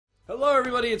Hello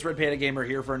everybody, it's Red Panda Gamer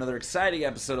here for another exciting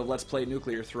episode of Let's Play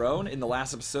Nuclear Throne. In the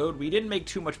last episode, we didn't make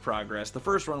too much progress. The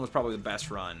first run was probably the best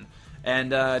run.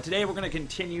 And today we're going to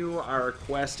continue our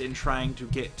quest in trying to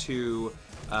get to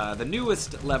the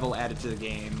newest level added to the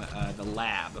game, the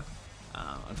lab.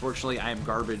 Unfortunately, I am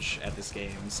garbage at this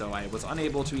game, so I was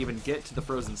unable to even get to the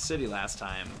Frozen City last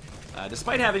time,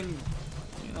 despite having,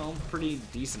 you know, pretty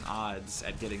decent odds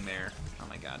at getting there. Oh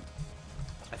my god.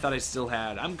 I thought I still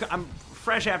had... I'm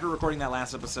fresh after recording that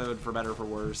last episode, for better or for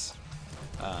worse.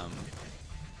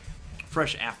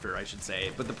 Fresh after, I should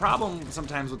say. But the problem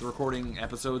sometimes with recording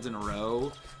episodes in a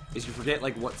row is you forget,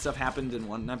 like, what stuff happened in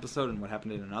one episode and what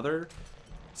happened in another.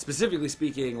 Specifically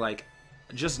speaking, like,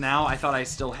 just now I thought I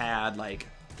still had, like,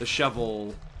 the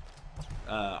shovel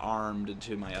armed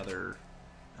to my other...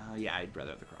 yeah, I'd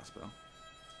rather have the crossbow.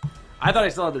 I thought I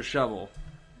still had the shovel.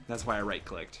 That's why I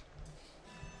right-clicked.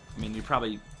 I mean, you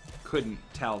probably couldn't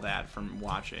tell that from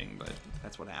watching, but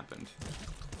that's what happened.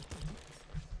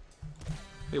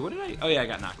 Wait, what did I... Oh, yeah, I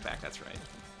got knocked back. That's right.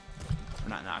 Or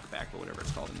not knocked back, but whatever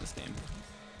it's called in this game.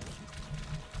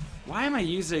 Why am I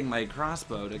using my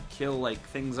crossbow to kill, like,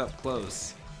 things up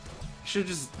close? I should have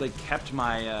just, like, kept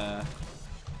my, I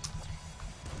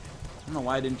don't know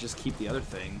why I didn't just keep the other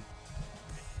thing.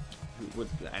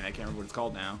 I can't remember what it's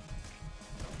called now.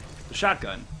 The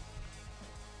shotgun.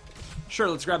 Sure,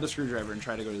 let's grab the screwdriver and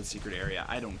try to go to the secret area.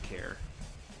 I don't care.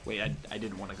 Wait, I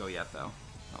didn't want to go yet, though.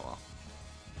 Oh, well.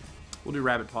 We'll do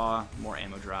Rabbit Paw. More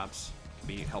ammo drops can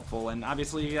be helpful. And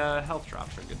obviously, health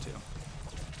drops are good, too.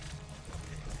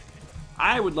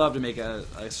 I would love to make a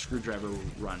screwdriver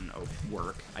run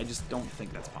work. I just don't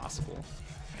think that's possible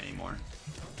anymore.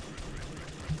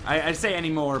 I say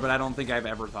anymore, but I don't think I've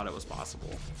ever thought it was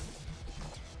possible.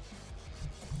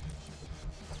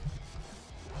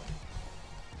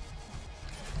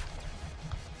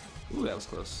 Ooh, that was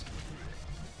close.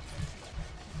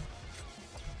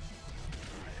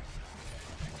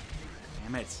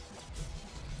 Damn it.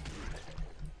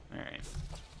 Alright.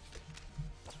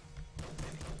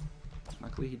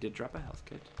 Luckily, he did drop a health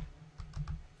kit.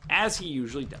 As he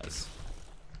usually does.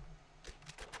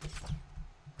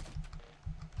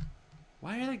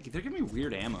 Why are they're giving me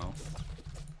weird ammo?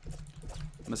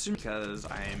 I'm assuming because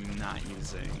I'm not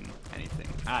using anything.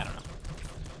 I don't know.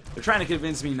 They're trying to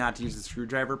convince me not to use the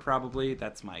screwdriver, probably.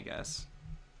 That's my guess.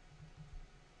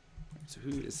 So who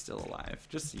is still alive?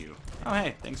 Just you. Oh,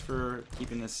 hey. Thanks for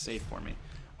keeping this safe for me.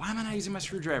 Why am I not using my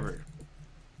screwdriver?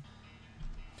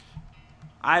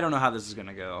 I don't know how this is going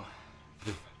to go.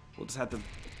 We'll just have to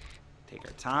take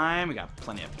our time. We got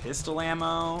plenty of pistol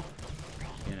ammo.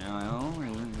 You know,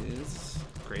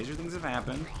 crazier things have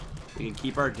happened. We can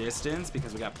keep our distance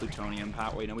because we got plutonium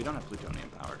power. Wait, no, we don't have plutonium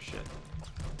power. Shit.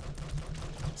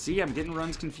 See, I'm getting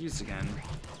runs confused again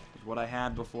with what I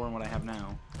had before and what I have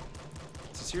now.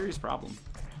 It's a serious problem.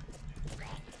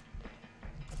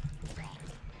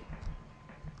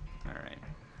 Alright.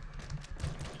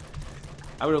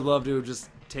 I would have loved to have just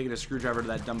taken a screwdriver to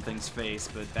that dumb thing's face,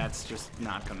 but that's just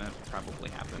not gonna probably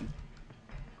happen.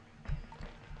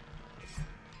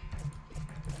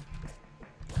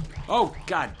 Oh,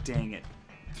 god dang it.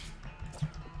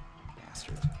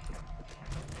 Bastard.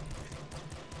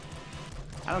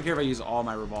 I don't care if I use all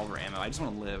my revolver ammo. I just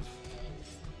want to live.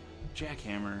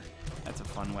 Jackhammer. That's a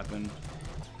fun weapon.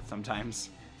 Sometimes.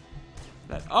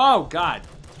 Oh, God.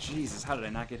 Jesus, how did I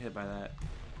not get hit by that?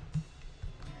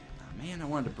 Oh, man, I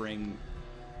wanted to bring...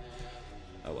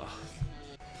 Oh, well.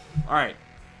 Alright.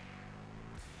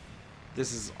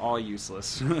 This is all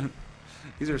useless.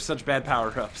 These are such bad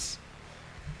power-ups.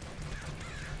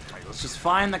 Alright, let's just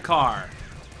find the car.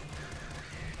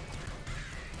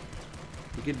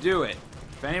 We could do it.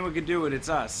 If anyone could do it, it's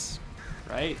us.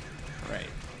 Right? Right.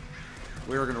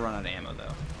 We're going to run out of ammo,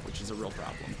 though, which is a real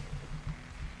problem.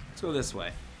 Let's go this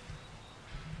way.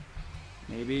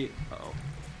 Maybe...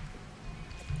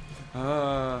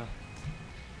 Uh-oh.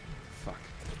 Fuck.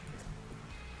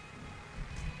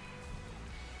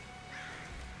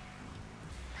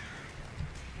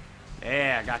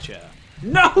 Yeah, gotcha.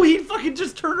 No, he fucking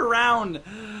just turned around!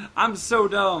 I'm so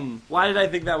dumb. Why did I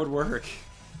think that would work?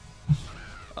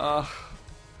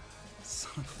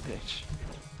 Son of a bitch.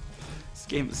 This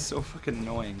game is so fucking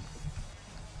annoying.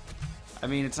 I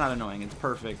mean, it's not annoying, it's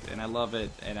perfect, and I love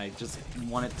it, and I just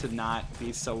want it to not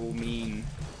be so mean.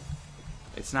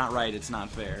 It's not right, it's not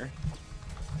fair.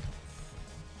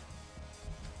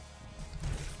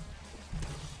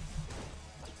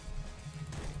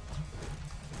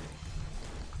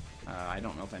 I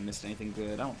don't know if I missed anything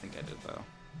good. I don't think I did, though.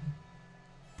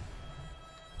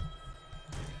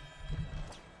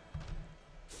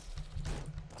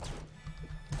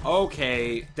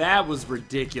 Okay, that was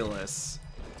ridiculous.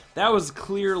 That was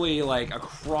clearly, like,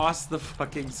 across the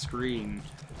fucking screen.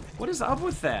 What is up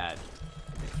with that?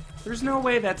 There's no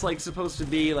way that's, like, supposed to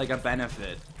be, like, a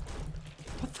benefit.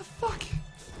 What the fuck?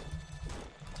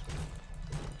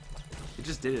 It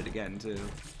just did it again, too.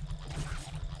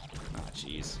 Ah,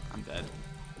 jeez. I'm dead.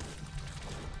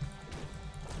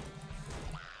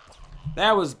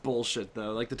 That was bullshit,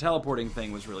 though. Like, the teleporting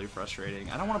thing was really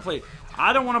frustrating. I don't want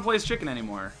to play as chicken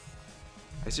anymore.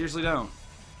 I seriously don't.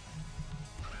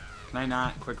 Can I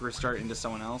not quick restart into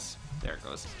someone else? There it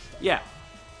goes. Yeah.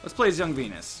 Let's play as Young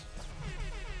Venus.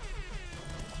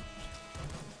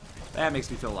 That makes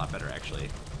me feel a lot better, actually.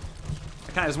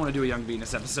 I kind of just want to do a Young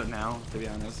Venus episode now, to be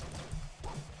honest.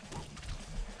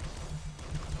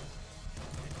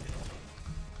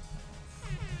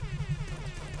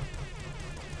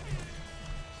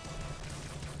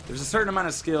 There's a certain amount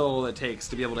of skill it takes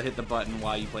to be able to hit the button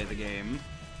while you play the game.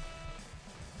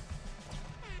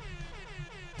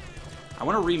 I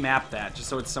want to remap that just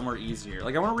so it's somewhere easier.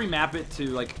 Like, I want to remap it to,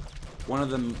 like, one of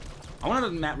them. I want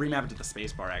to remap it to the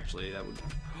spacebar, actually. That would...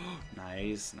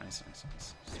 Nice, nice, nice,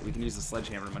 nice. So we can use the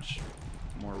sledgehammer much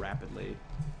more rapidly.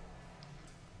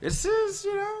 This is,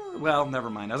 you know... Well,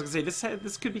 never mind. I was going to say,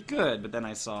 this could be good, but then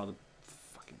I saw the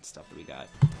fucking stuff that we got.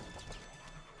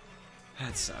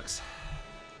 That sucks.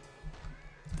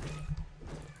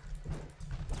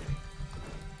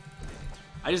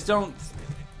 I just don't...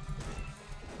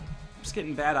 I'm just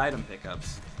getting bad item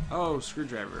pickups. Oh,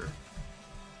 screwdriver.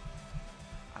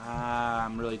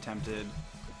 I'm really tempted.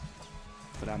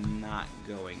 But I'm not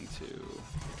going to.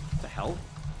 What the hell?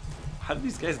 How did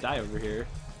these guys die over here?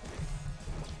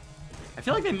 I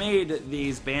feel like they made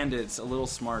these bandits a little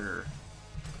smarter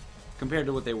compared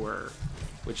to what they were,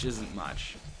 which isn't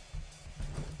much.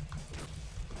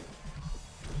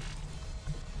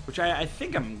 Which I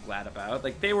think I'm glad about.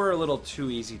 Like, they were a little too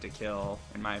easy to kill,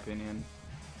 in my opinion.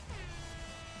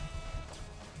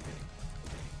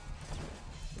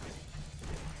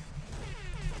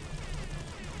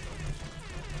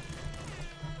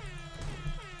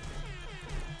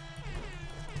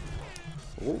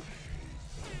 Ooh.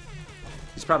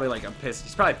 He's probably like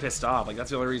he's probably pissed off. Like,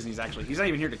 that's the only reason he's not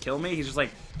even here to kill me. He's just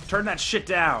like, turn that shit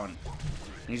down.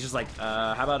 And he's just like,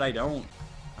 how about I don't?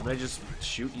 How about I just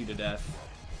shoot you to death?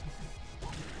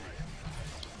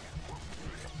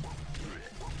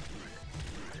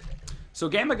 So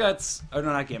Gamma Guts, oh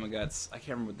no, not Gamma Guts. I can't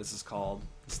remember what this is called.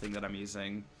 This thing that I'm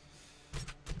using.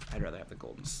 I'd rather have the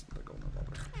golden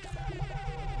revolver.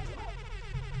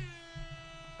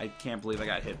 I can't believe I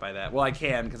got hit by that. Well, I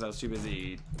can because I was too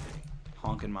busy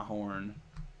honking my horn.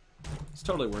 It's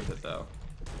totally worth it, though.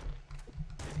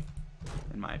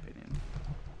 In my opinion.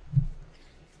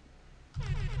 Too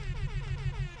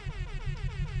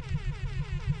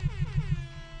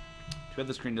bad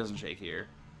the screen doesn't shake here.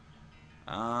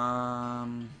 I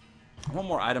want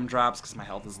more item drops because my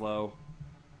health is low.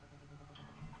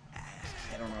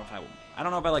 I don't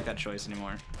know if I like that choice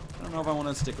anymore. I don't know if I want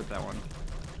to stick with that one.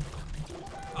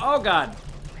 Oh god!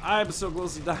 I'm so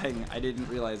close to dying. I didn't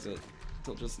realize it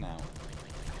until just now.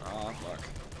 Oh fuck.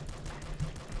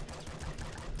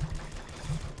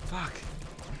 Fuck.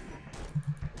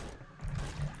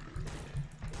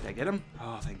 Did I get him?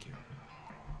 Oh, thank you.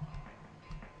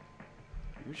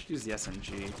 We should use the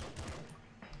SMG.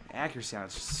 The accuracy on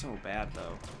it's just so bad,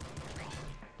 though.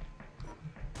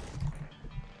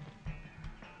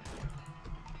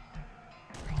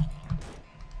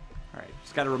 Alright,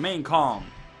 just gotta remain calm.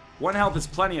 1 health is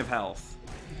plenty of health.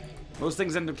 Most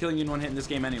things end up killing you in 1 hit in this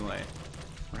game anyway.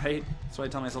 Right? That's what I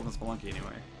tell myself in Spelunky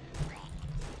anyway.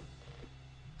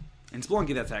 In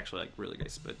Spelunky, that's actually, like, really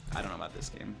nice, but I don't know about this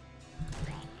game.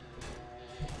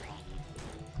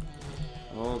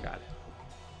 Oh, God.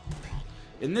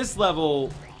 In this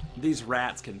level, these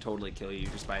rats can totally kill you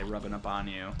just by rubbing up on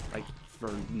you. Like,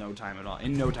 for no time at all.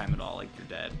 In no time at all, like, you're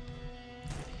dead.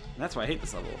 And that's why I hate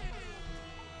this level.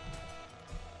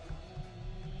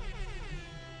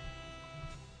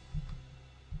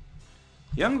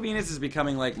 Young Venus is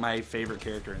becoming, like, my favorite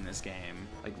character in this game.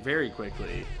 Like, very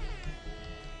quickly.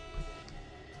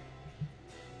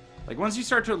 Like, once you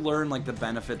start to learn, like, the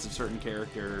benefits of certain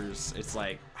characters, it's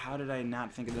like, how did I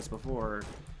not think of this before?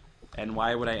 And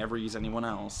why would I ever use anyone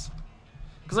else?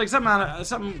 Because, like,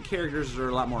 some characters are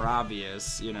a lot more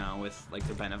obvious, you know, with, like,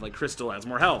 the benefit. Like, Crystal has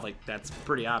more health. Like, that's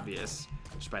pretty obvious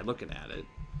just by looking at it.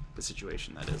 The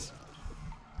situation, that is.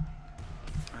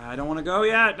 I don't want to go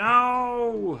yet.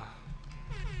 No!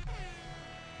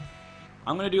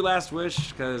 I'm going to do Last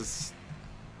Wish because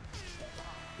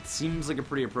it seems like a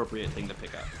pretty appropriate thing to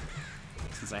pick up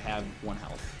since I have 1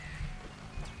 health.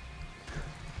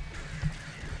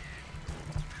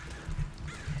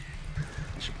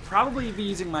 should probably be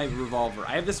using my revolver.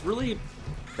 I have this really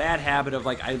bad habit of,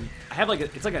 like, I have, like,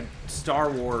 it's like a Star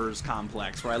Wars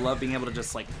complex where I love being able to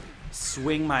just, like,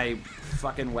 swing my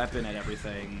fucking weapon at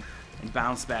everything and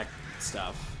bounce back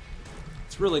stuff.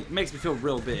 It's really, makes me feel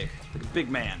real big. Like a big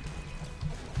man.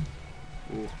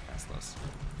 Ooh, that's close.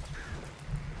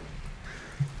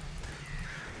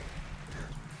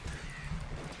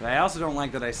 But I also don't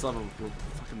like that I still have a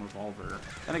fucking revolver.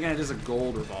 Then again, it is a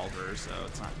gold revolver, so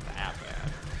it's not that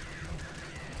bad.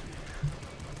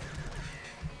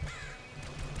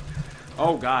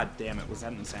 Oh god damn it, was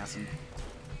that an assassin?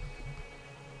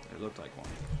 It looked like one.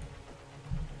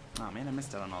 Oh man, I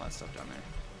missed out on all that stuff down there.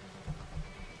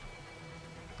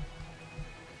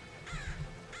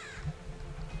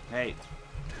 Hey.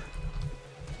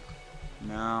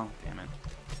 No, damn it.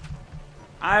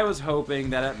 I was hoping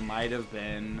that it might have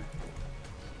been...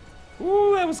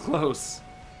 Ooh, that was close.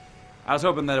 I was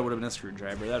hoping that it would have been a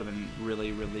screwdriver. That would have been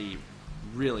really, really,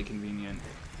 really convenient.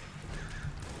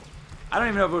 I don't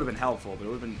even know if it would have been helpful, but it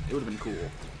would have been cool.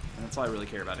 And that's all I really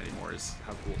care about anymore is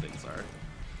how cool things are.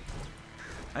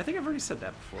 I think I've already said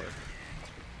that before.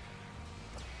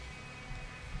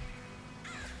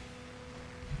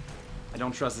 I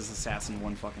don't trust this assassin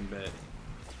one fucking bit.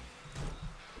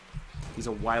 He's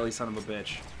a wily son of a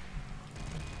bitch.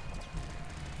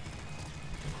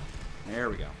 There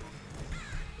we go.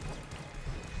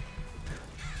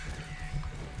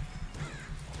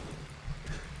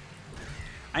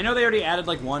 I know they already added,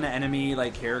 like, one enemy,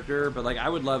 like, character, but, like, I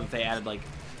would love if they added, like,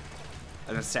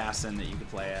 an assassin that you could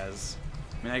play as.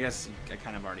 I mean, I guess I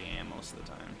kind of already am most of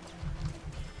the time.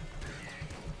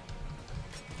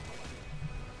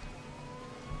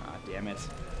 Ah, damn it.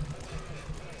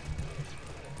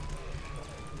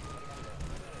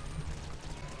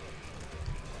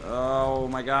 Oh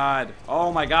my god.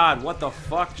 Oh my god, what the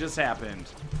fuck just happened?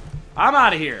 I'm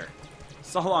out of here!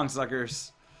 So long,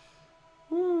 suckers.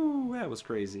 Woo, that was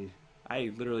crazy.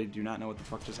 I literally do not know what the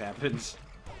fuck just happened.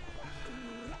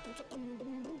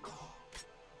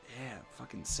 Yeah,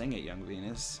 fucking sing it, young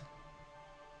Venus.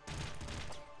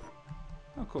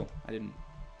 Oh, cool. I didn't...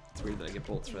 It's weird that I get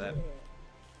bolts for that.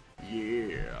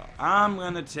 Yeah. I'm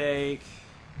gonna take...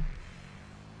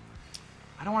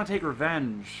 I don't want to take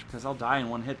revenge, because I'll die in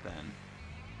one hit then.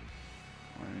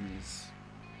 More enemies.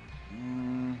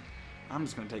 I'm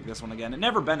just going to take this one again. It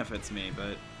never benefits me,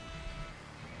 but...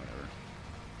 Whatever.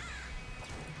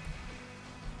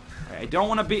 Right, I don't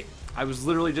want to be... I was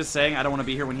literally just saying I don't want to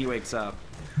be here when he wakes up.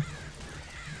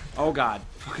 Oh god.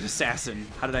 Fucking assassin.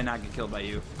 How did I not get killed by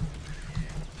you?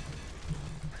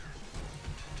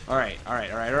 Alright, alright,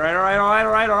 alright, alright, alright, alright,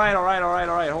 alright, alright, alright, alright,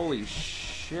 alright. Holy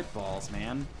shit balls,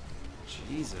 man.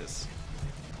 Jesus.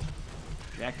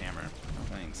 Jackhammer. No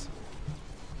thanks.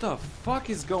 What the fuck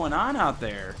is going on out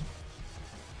there?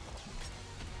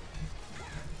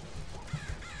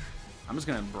 I'm just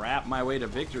gonna brap my way to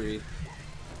victory.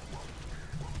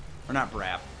 Or not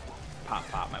brap.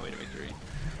 Pop my way to victory.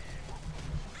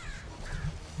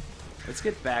 Let's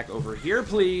get back over here,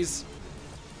 please.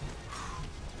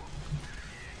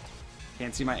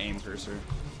 Can't see my aim cursor.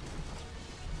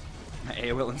 My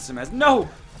AOL instant mess. No!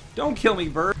 Don't kill me,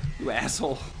 bird! You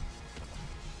asshole.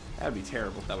 That would be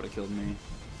terrible if that would have killed me.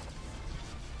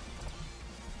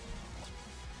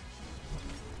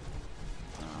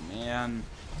 Oh, man.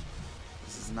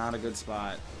 This is not a good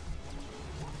spot.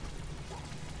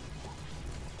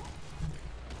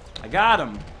 I got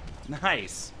him!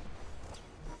 Nice!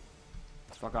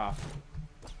 Fuck off.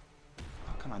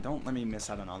 Oh, come on, don't let me miss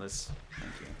out on all this.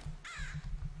 Thank you.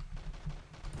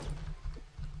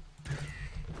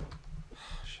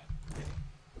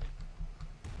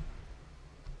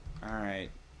 Alright.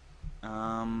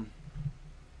 I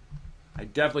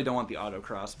definitely don't want the auto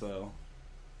crossbow.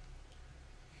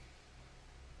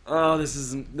 Oh, this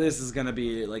is gonna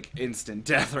be like instant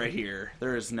death right here.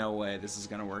 There is no way this is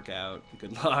gonna work out.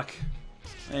 Good luck.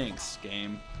 Thanks,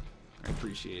 game. I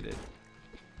appreciate it.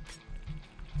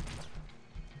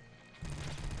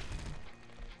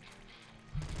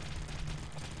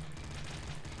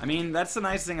 I mean, that's the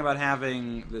nice thing about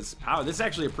having this power. This is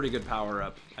actually a pretty good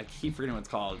power-up. I keep forgetting what it's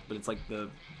called, but it's like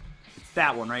it's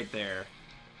that one right there.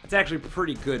 It's actually a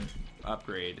pretty good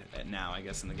upgrade now, I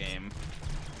guess, in the game.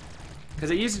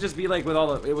 Because it used to just be like with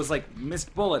all the... It was like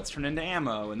missed bullets turned into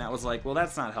ammo, and that was like, well,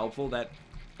 that's not helpful. That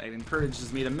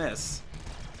encourages me to miss.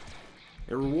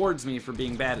 It rewards me for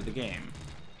being bad at the game.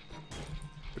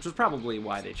 Which was probably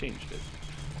why they changed it.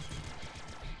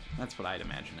 That's what I'd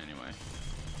imagine, anyway.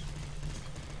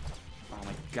 Oh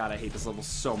my god, I hate this level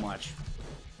so much.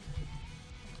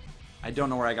 I don't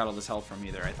know where I got all this health from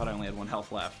either. I thought I only had 1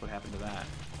 health left. What happened to that?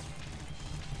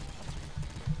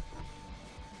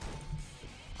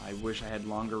 I wish I had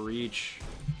longer reach.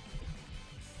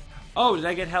 Oh, did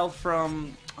I get health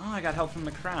from... Oh, I got health from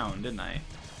the crown, didn't I?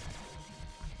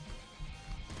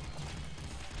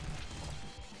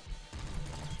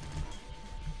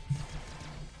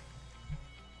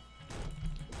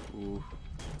 Ooh.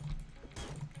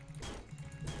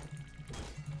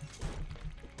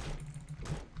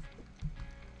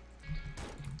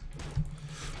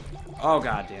 Oh,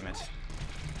 god damn it.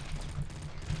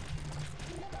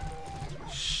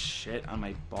 Shit on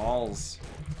my balls.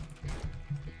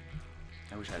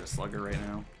 I wish I had a slugger right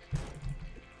now. I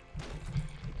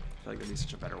feel like it'd be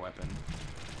such a better weapon.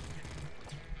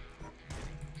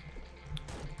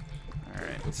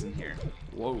 Alright, what's in here?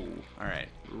 Whoa. Alright.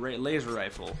 Laser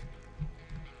rifle.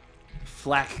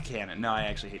 Flak cannon. No, I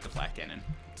actually hate the flak cannon.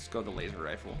 Let's go with the laser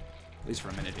rifle. At least for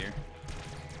a minute here.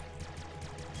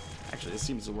 Actually, this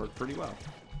seems to work pretty well.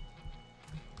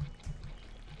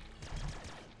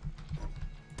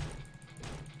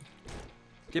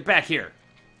 Get back here.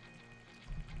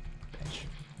 Bitch.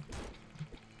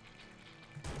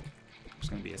 I'm just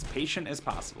gonna be as patient as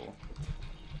possible.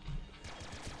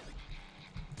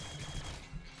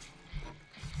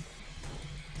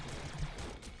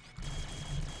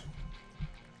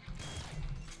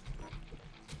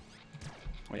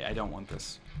 Wait, I don't want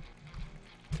this.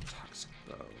 Toxic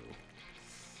bow.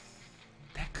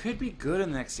 That could be good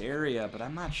in the next area, but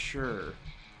I'm not sure.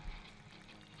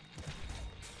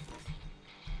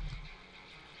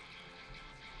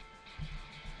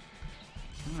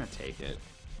 I'm gonna take it.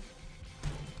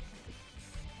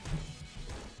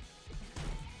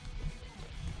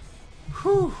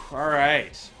 Whew,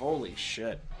 alright. Holy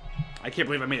shit. I can't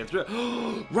believe I made it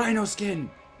through. Rhino skin!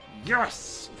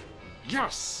 Yes!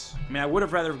 Yes! I mean, I would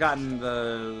have rather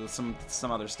gotten some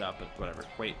other stuff, but whatever.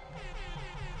 Wait.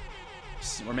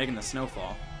 We're making the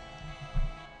snowfall.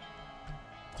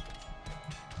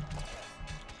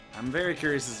 I'm very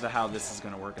curious as to how this is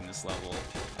going to work in this level.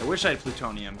 I wish I had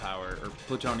plutonium power, or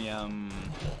plutonium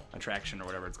attraction, or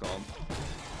whatever it's called.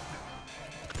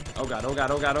 Oh god, oh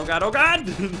god, oh god, oh god, oh god!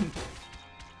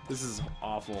 This is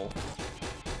awful.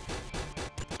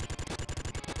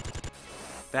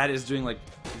 That is doing, like,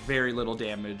 very little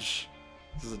damage.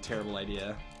 This is a terrible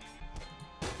idea.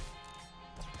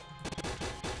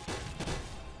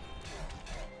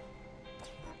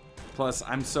 Plus,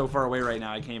 I'm so far away right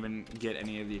now, I can't even get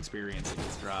any of the experience that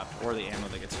gets dropped, or the ammo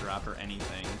that gets dropped, or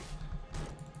anything.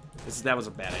 That was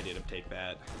a bad idea to take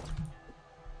that.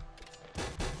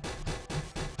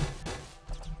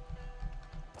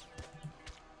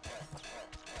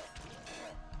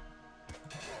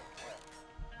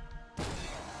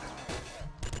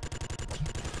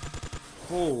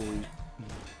 Holy...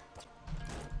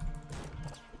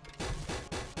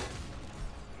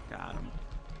 Got him.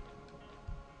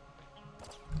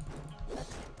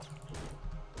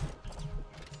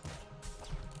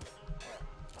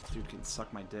 Dude can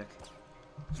suck my dick.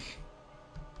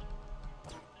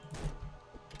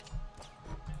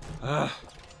 Ah!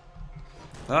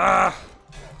 Ah!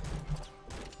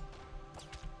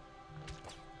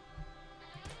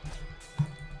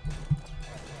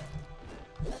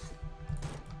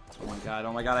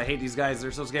 Oh my god, I hate these guys.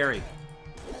 They're so scary.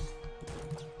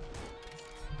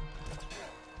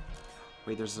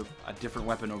 Wait, there's a different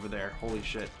weapon over there. Holy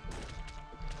shit.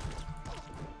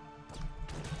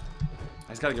 I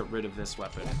just gotta get rid of this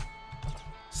weapon.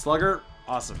 Slugger?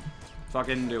 Awesome.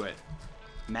 Fucking do it.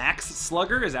 Max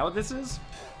Slugger? Is that what this is?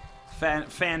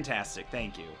 Fantastic.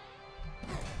 Thank you.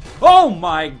 Oh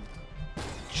my...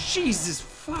 Jesus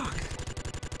fuck.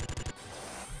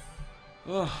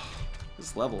 Ugh.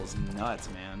 This level is nuts,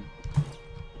 man.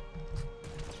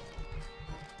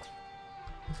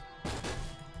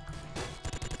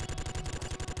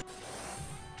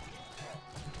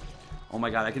 Oh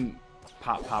my god, I can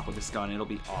pop with this gun. It'll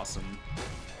be awesome.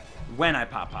 When I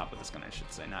pop with this gun, I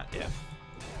should say, not if.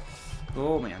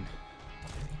 Oh, man.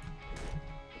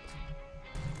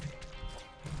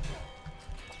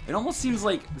 It almost seems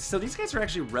like... So these guys are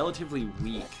actually relatively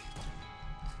weak.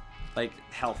 Like,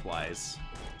 health-wise.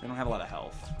 They don't have a lot of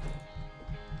health.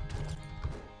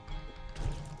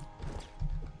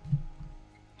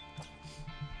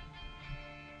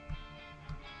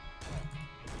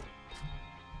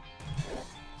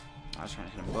 I was trying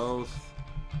to hit them both.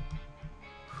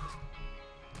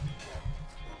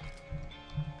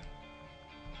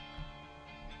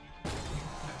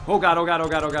 Oh god, oh god, oh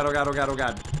god, oh god, oh god, oh god, oh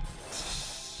god.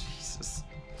 Jesus.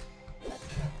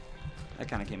 That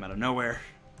kind of came out of nowhere.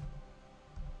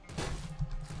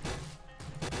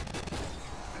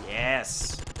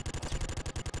 Yes.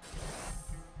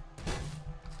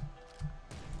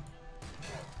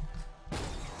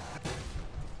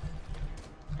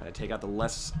 Gotta take out the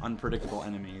less unpredictable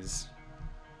enemies.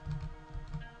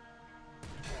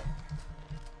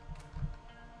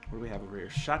 What do we have over here?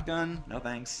 Shotgun? No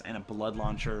thanks. And a blood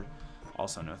launcher?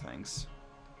 Also no thanks.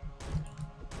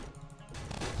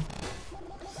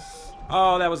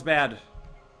 Oh, that was bad.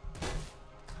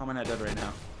 How am I not dead right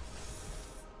now?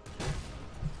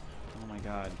 Oh my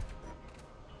god.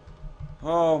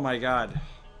 Oh my god.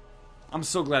 I'm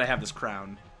so glad I have this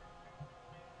crown.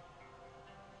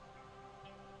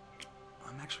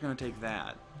 I'm actually going to take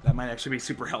that. That might actually be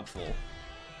super helpful.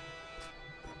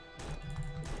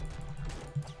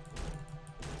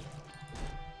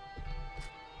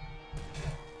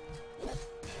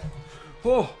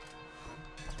 Oh!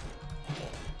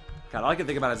 God, all I can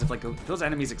think about is if, like, if those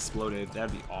enemies exploded,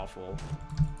 that'd be awful.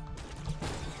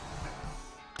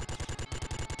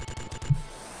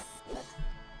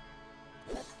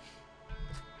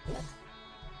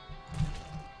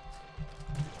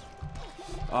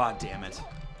 Aw, oh, damn it.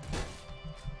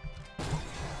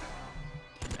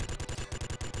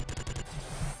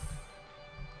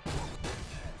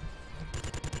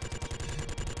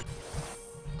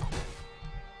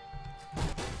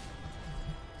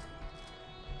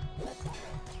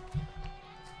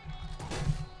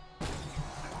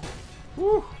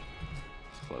 Woo!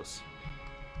 It's close.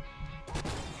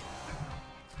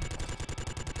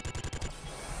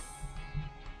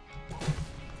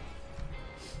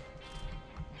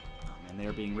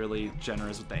 They're being really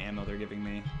generous with the ammo they're giving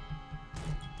me.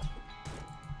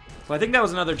 Well, I think that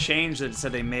was another change that it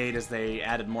said they made as they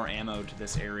added more ammo to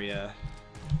this area.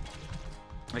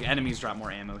 Like, enemies drop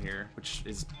more ammo here, which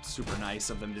is super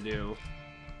nice of them to do.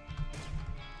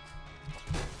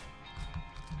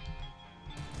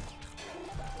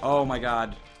 Oh my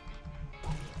god.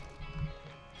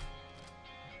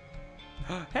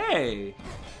 Hey!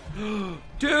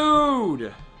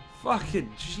 Dude!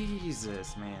 Fucking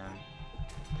Jesus, man.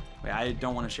 Wait, I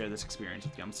don't want to share this experience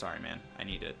with you. I'm sorry, man. I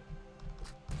need it.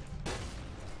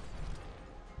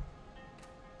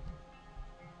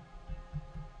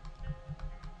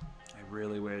 I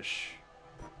really wish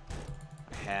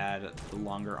I had the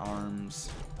longer arms.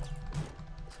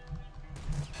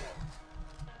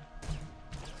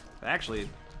 Actually,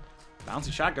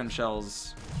 bouncy shotgun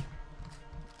shells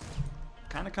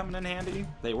kind of coming in handy.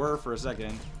 They were for a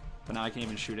second, but now I can't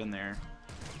even shoot in there.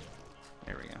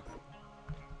 There we go.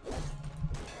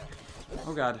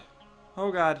 Oh god.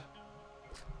 Oh god.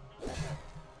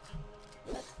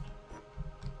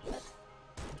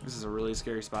 This is a really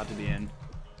scary spot to be in.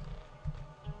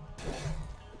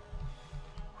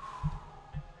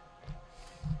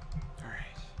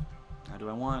 Alright. Now do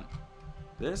I want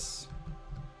this?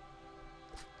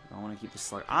 I want to keep the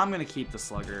slugger. I'm going to keep the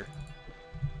slugger.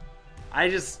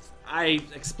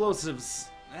 Explosives.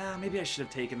 Maybe I should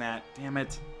have taken that. Damn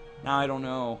it. Now I don't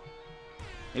know.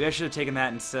 Maybe I should have taken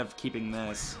that instead of keeping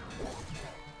this.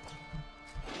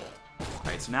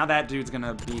 Alright, so now that dude's going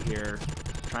to be here,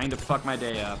 trying to fuck my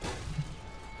day up.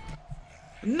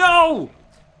 No!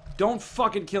 Don't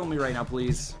fucking kill me right now,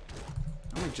 please.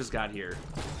 I only just got here.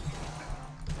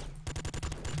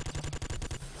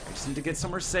 I just need to get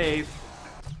somewhere safe.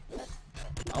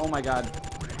 Oh my god.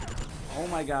 Oh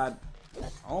my god.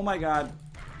 Oh my god.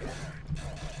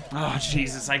 Oh,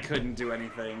 Jesus, I couldn't do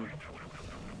anything.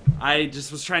 I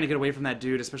just was trying to get away from that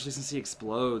dude, especially since he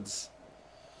explodes.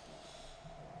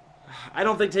 I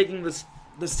don't think taking this...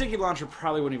 The sticky launcher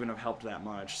probably wouldn't even have helped that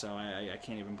much, so I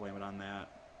can't even blame it on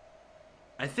that.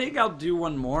 I think I'll do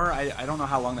one more. I don't know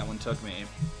how long that one took me.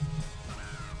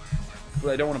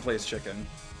 But I don't want to play as chicken.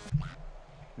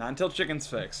 Not until chicken's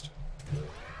fixed.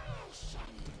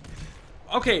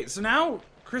 Okay, so now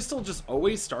Crystal just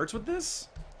always starts with this?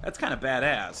 That's kind of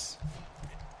badass.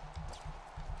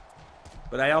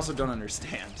 But I also don't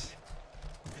understand.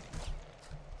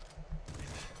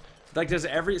 Like, does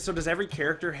every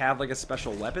character have, like, a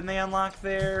special weapon they unlock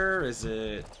there? Is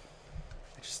it...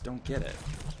 I just don't get it.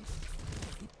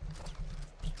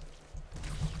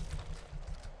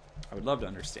 I would love to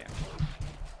understand.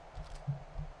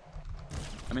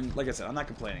 I mean, like I said, I'm not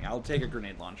complaining. I'll take a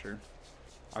grenade launcher.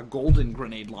 A golden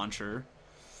grenade launcher.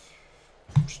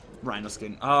 Rhino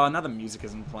skin. Oh, now the music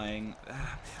isn't playing. Ah,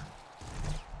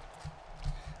 man.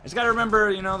 I just gotta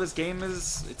remember, you know, this game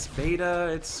is, it's beta,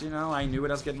 it's, you know, I knew what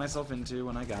I was getting myself into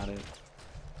when I got it.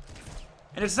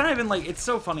 And it's not even like, it's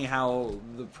so funny how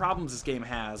the problems this game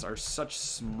has are such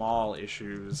small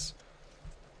issues.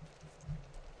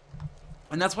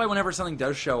 And that's why whenever something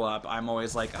does show up, I'm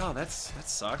always like, oh, that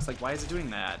sucks, like, why is it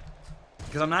doing that?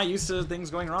 Because I'm not used to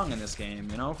things going wrong in this game,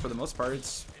 you know, for the most part,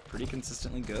 it's pretty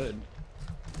consistently good.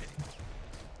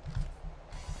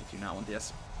 I do not want the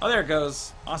S. Oh, there it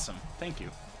goes. Awesome. Thank you.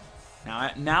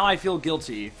 Now I feel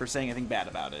guilty for saying anything bad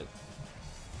about it.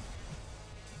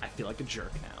 I feel like a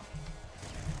jerk now.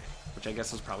 Which I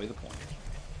guess was probably the point.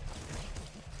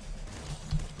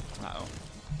 Uh-oh.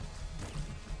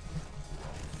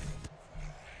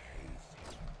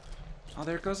 Oh,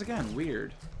 there it goes again.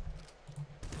 Weird.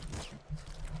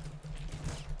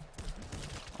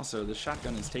 Also, the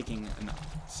shotgun is taking...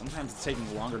 sometimes it's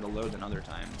taking longer to load than other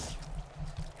times.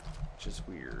 Which is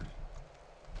weird.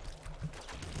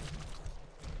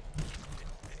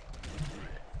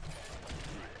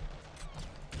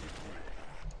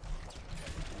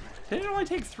 Did it only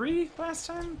take 3 last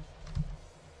time?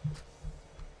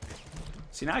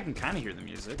 See, now I can kind of hear the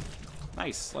music.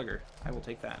 Nice, Slugger. I will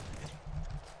take that.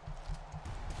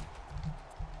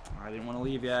 Oh, I didn't want to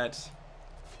leave yet.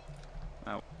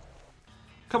 Oh.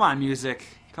 Come on, music.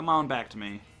 Come on back to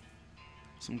me.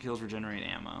 Some kills regenerate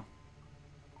ammo.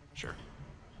 Sure.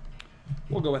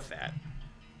 We'll go with that.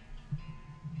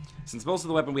 Since most of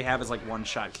the weapon we have is like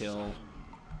one-shot kill,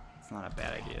 it's not a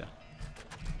bad idea.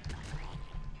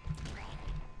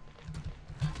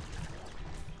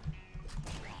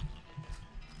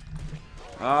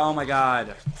 Oh my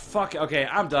god. Fuck. Okay,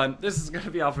 I'm done. This is gonna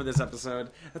be all for this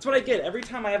episode. That's what I get. Every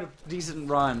time I have a decent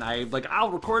run, I'll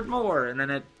record more, and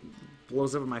then it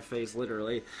blows up in my face,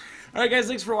 literally. Alright guys,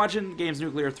 thanks for watching Games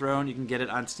Nuclear Throne. You can get it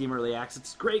on Steam Early Access.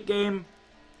 It's a great game.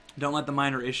 Don't let the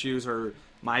minor issues or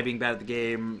my being bad at the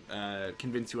game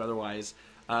convince you otherwise.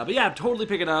 But yeah, totally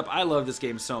pick it up. I love this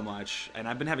game so much, and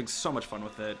I've been having so much fun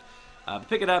with it.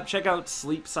 Pick it up. Check out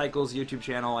Sleep Cycle's YouTube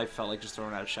channel. I felt like just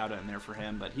throwing out a shout out in there for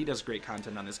him, but he does great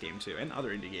content on this game too, and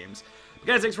other indie games. But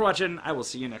guys, thanks for watching. I will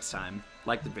see you next time.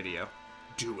 Like the video.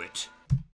 Do it.